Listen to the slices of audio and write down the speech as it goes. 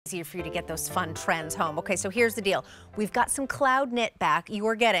easier for you to get those fun trends home. Okay, so here's the deal. We've got some cloud knit back. You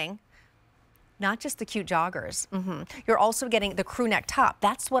are getting not just the cute joggers. You're also getting the crew neck top.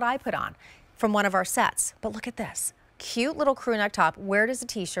 That's what I put on from one of our sets. But look at this. Cute little crew neck top. Wear it as a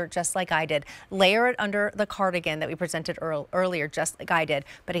t-shirt just like I did. Layer it under the cardigan that we presented earlier just like I did.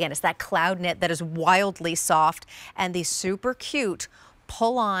 But again, it's that cloud knit that is wildly soft and these super cute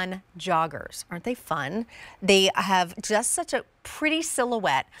pull-on joggers. Aren't they fun? They have just such a pretty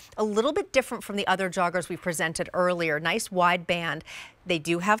silhouette, a little bit different from the other joggers we presented earlier. Nice wide band. They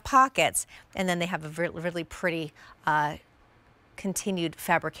do have pockets, and then they have a really pretty continued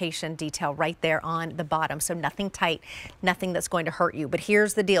fabrication detail right there on the bottom. So nothing tight, nothing that's going to hurt you. But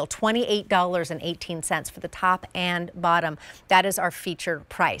here's the deal, $28.18 for the top and bottom. That is our featured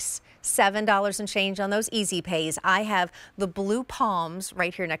price. $7 and change on those easy pays. I have the blue palms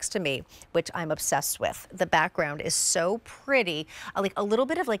right here next to me, which I'm obsessed with. The background is so pretty, like a little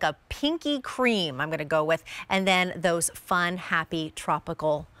bit of like a pinky cream I'm gonna go with, and then those fun, happy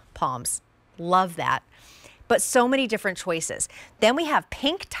tropical palms. Love that. But so many different choices. Then we have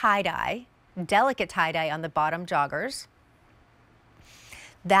pink tie-dye, delicate tie-dye on the bottom joggers.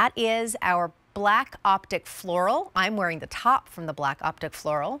 That is our black optic floral. I'm wearing the top from the black optic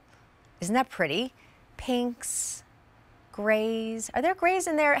floral. Isn't that pretty? Pinks, grays. Are there grays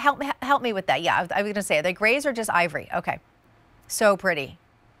in there? Help me with that. Yeah, I was gonna say, are they grays or just ivory? Okay, so pretty.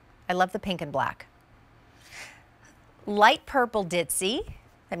 I love the pink and black. Light purple ditzy.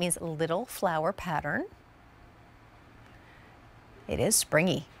 That means little flower pattern. It is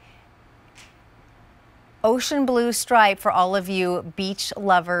springy. Ocean blue stripe for all of you beach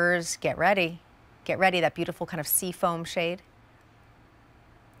lovers. Get ready. Get ready, that beautiful kind of sea foam shade.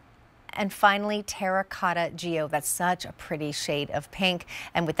 And finally, terracotta geo. That's such a pretty shade of pink,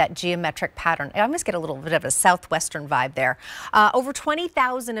 and with that geometric pattern. I almost get a little bit of a southwestern vibe there. Over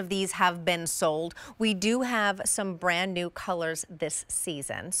 20,000 of these have been sold. We do have some brand new colors this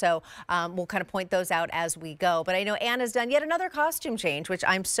season, so we'll kind of point those out as we go. But I know Anna's done yet another costume change, which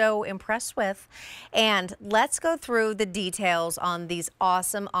I'm so impressed with. And let's go through the details on these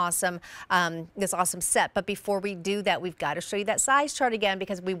awesome set. But before we do that, we've got to show you that size chart again,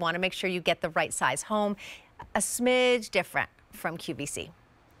 because we want to make sure you get the right size home. A smidge different from QVC.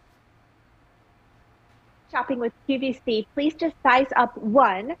 Shopping with QVC, please just size up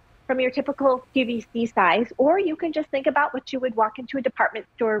one from your typical QVC size, or you can just think about what you would walk into a department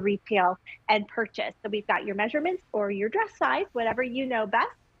store retail and purchase. So we've got your measurements or your dress size, whatever you know best.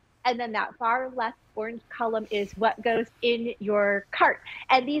 And then that far left orange column is what goes in your cart.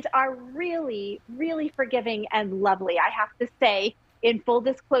 And these are really, really forgiving and lovely. I have to say, in full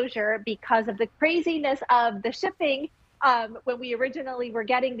disclosure, because of the craziness of the shipping, when we originally were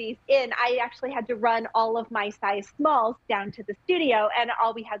getting these in, I actually had to run all of my size smalls down to the studio, and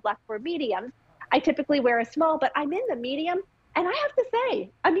all we had left were mediums. I typically wear a small, but I'm in the medium, and I have to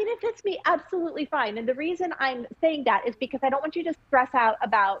say, I mean, it fits me absolutely fine. And the reason I'm saying that is because I don't want you to stress out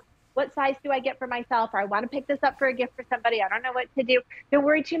about what size do I get for myself, or I want to pick this up for a gift for somebody, I don't know what to do. Don't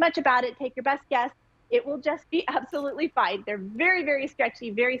worry too much about it. Take your best guess. It will just be absolutely fine. They're very, very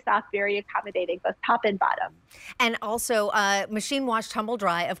stretchy, very soft, very accommodating, both top and bottom. And also machine wash, tumble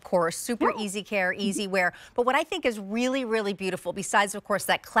dry, of course, super easy care, easy wear. But what I think is really, really beautiful, besides, of course,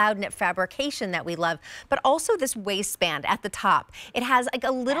 that cloud knit fabrication that we love, but also this waistband at the top. It has like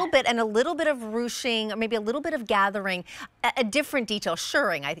a little bit and a little bit of ruching, or maybe a little bit of gathering, a different detail.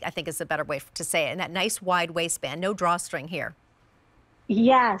 Shirring, I think is a better way to say it. And that nice wide waistband, no drawstring here.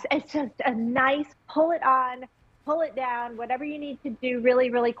 Yes, it's just a nice pull it on, pull it down, whatever you need to do really,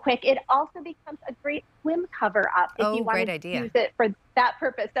 really quick. It also becomes a great swim cover up if you want to use it for that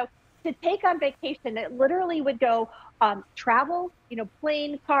purpose. So to take on vacation, it literally would go travel, you know,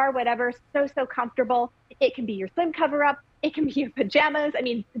 plane, car, whatever, so comfortable. It can be your swim cover up. It can be your pajamas. I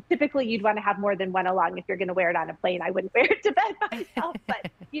mean, typically you'd want to have more than one along if you're going to wear it on a plane. I wouldn't wear it to bed by myself,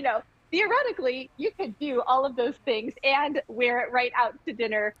 but you know, theoretically, you could do all of those things and wear it right out to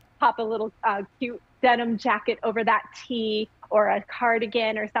dinner, pop a little cute denim jacket over that tee or a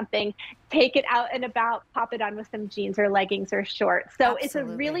cardigan or something, take it out and about, pop it on with some jeans or leggings or shorts. So It's a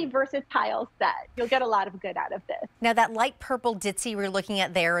really versatile set. You'll get a lot of good out of this. Now that light purple ditzy we're looking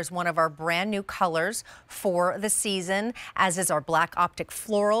at there is one of our brand new colors for the season, as is our black optic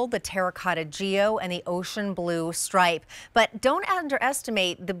floral, the terracotta geo, and the ocean blue stripe. But don't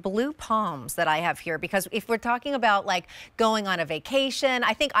underestimate the blue palms that I have here, because if we're talking about like going on a vacation,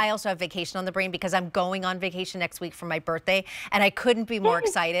 I think I also have vacation on the brain because I'm going on vacation next week for my birthday, and I couldn't be more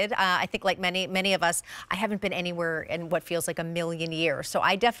excited. I think think like many of us, I haven't been anywhere in what feels like a million years. So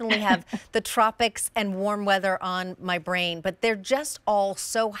I definitely have the tropics and warm weather on my brain, but they're just all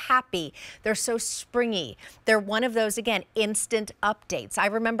so happy. They're so springy. They're one of those, again, instant updates. I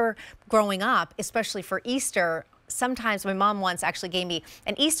remember growing up, especially for Easter, sometimes my mom once actually gave me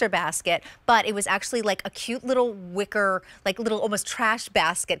an Easter basket, but it was actually like a cute little wicker, like little almost trash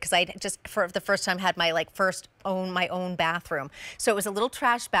basket, because I just for the first time had my my own bathroom. So it was a little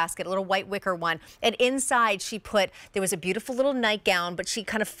trash basket, a little white wicker one, and inside there was a beautiful little nightgown, but she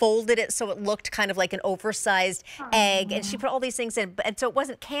kind of folded it so it looked kind of like an oversized egg, and she put all these things in, and so it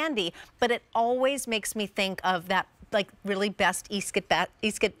wasn't candy, but it always makes me think of that like really best Easter basket.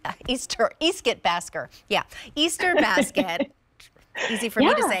 Yeah, Easter basket. Easy for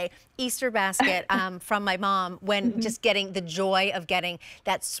me to say. Easter basket from my mom when just getting the joy of getting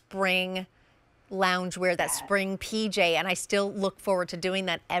that spring loungewear, that spring PJ, and I still look forward to doing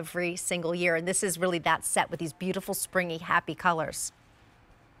that every single year. And this is really that set with these beautiful springy, happy colors.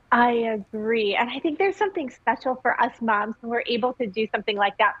 I agree. And I think there's something special for us moms when we're able to do something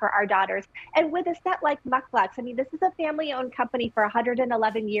like that for our daughters. And with a set like MUK LUKS, I mean, this is a family-owned company for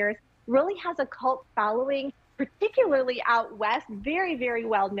 111 years, really has a cult following, particularly out west, very, very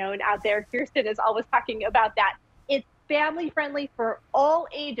well known out there. Kirsten is always talking about that. It's family friendly for all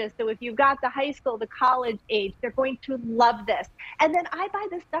ages. So if you've got the high school, the college age, they're going to love this. And then I buy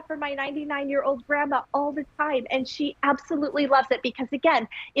this stuff for my 99-year-old grandma all the time, and she absolutely loves it because, again,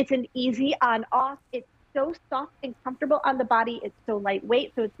 it's an easy on-off. It's so soft and comfortable on the body. It's so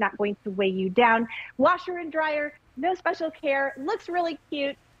lightweight, so it's not going to weigh you down. Washer and dryer, no special care, looks really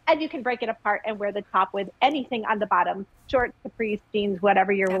cute. And you can break it apart and wear the top with anything on the bottom, shorts, capris, jeans,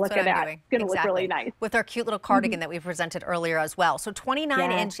 whatever you're looking at. It's going to look really nice. With our cute little cardigan that we presented earlier as well. So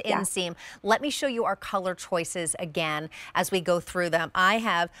 29-inch inseam. Let me show you our color choices again as we go through them. I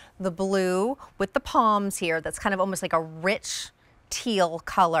have the blue with the palms here. That's kind of almost like a rich teal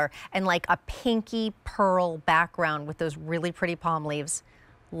color and like a pinky pearl background with those really pretty palm leaves.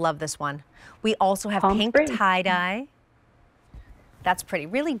 Love this one. We also have pink tie-dye. That's pretty,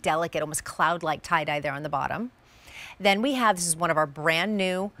 really delicate, almost cloud-like tie-dye there on the bottom. Then we have, this is one of our brand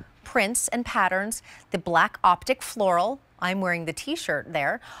new prints and patterns, the black optic floral. I'm wearing the t-shirt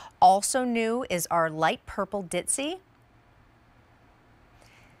there. Also new is our light purple ditzy.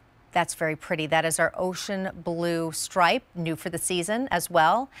 That's very pretty. That is our ocean blue stripe, new for the season as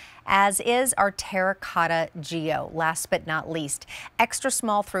well, as is our terracotta geo, last but not least. Extra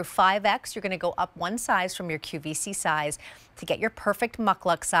small through 5X. You're going to go up one size from your QVC size to get your perfect MUK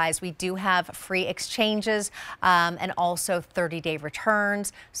LUKS size. We do have free exchanges and also 30-day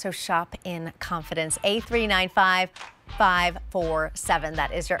returns, so shop in confidence. A395547,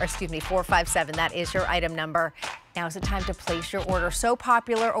 that is your, excuse me, 457, that is your item number. Now is the time to place your order. So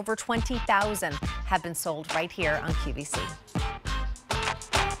popular, over 20,000 have been sold right here on QVC.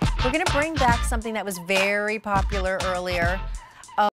 We're going to bring back something that was very popular earlier.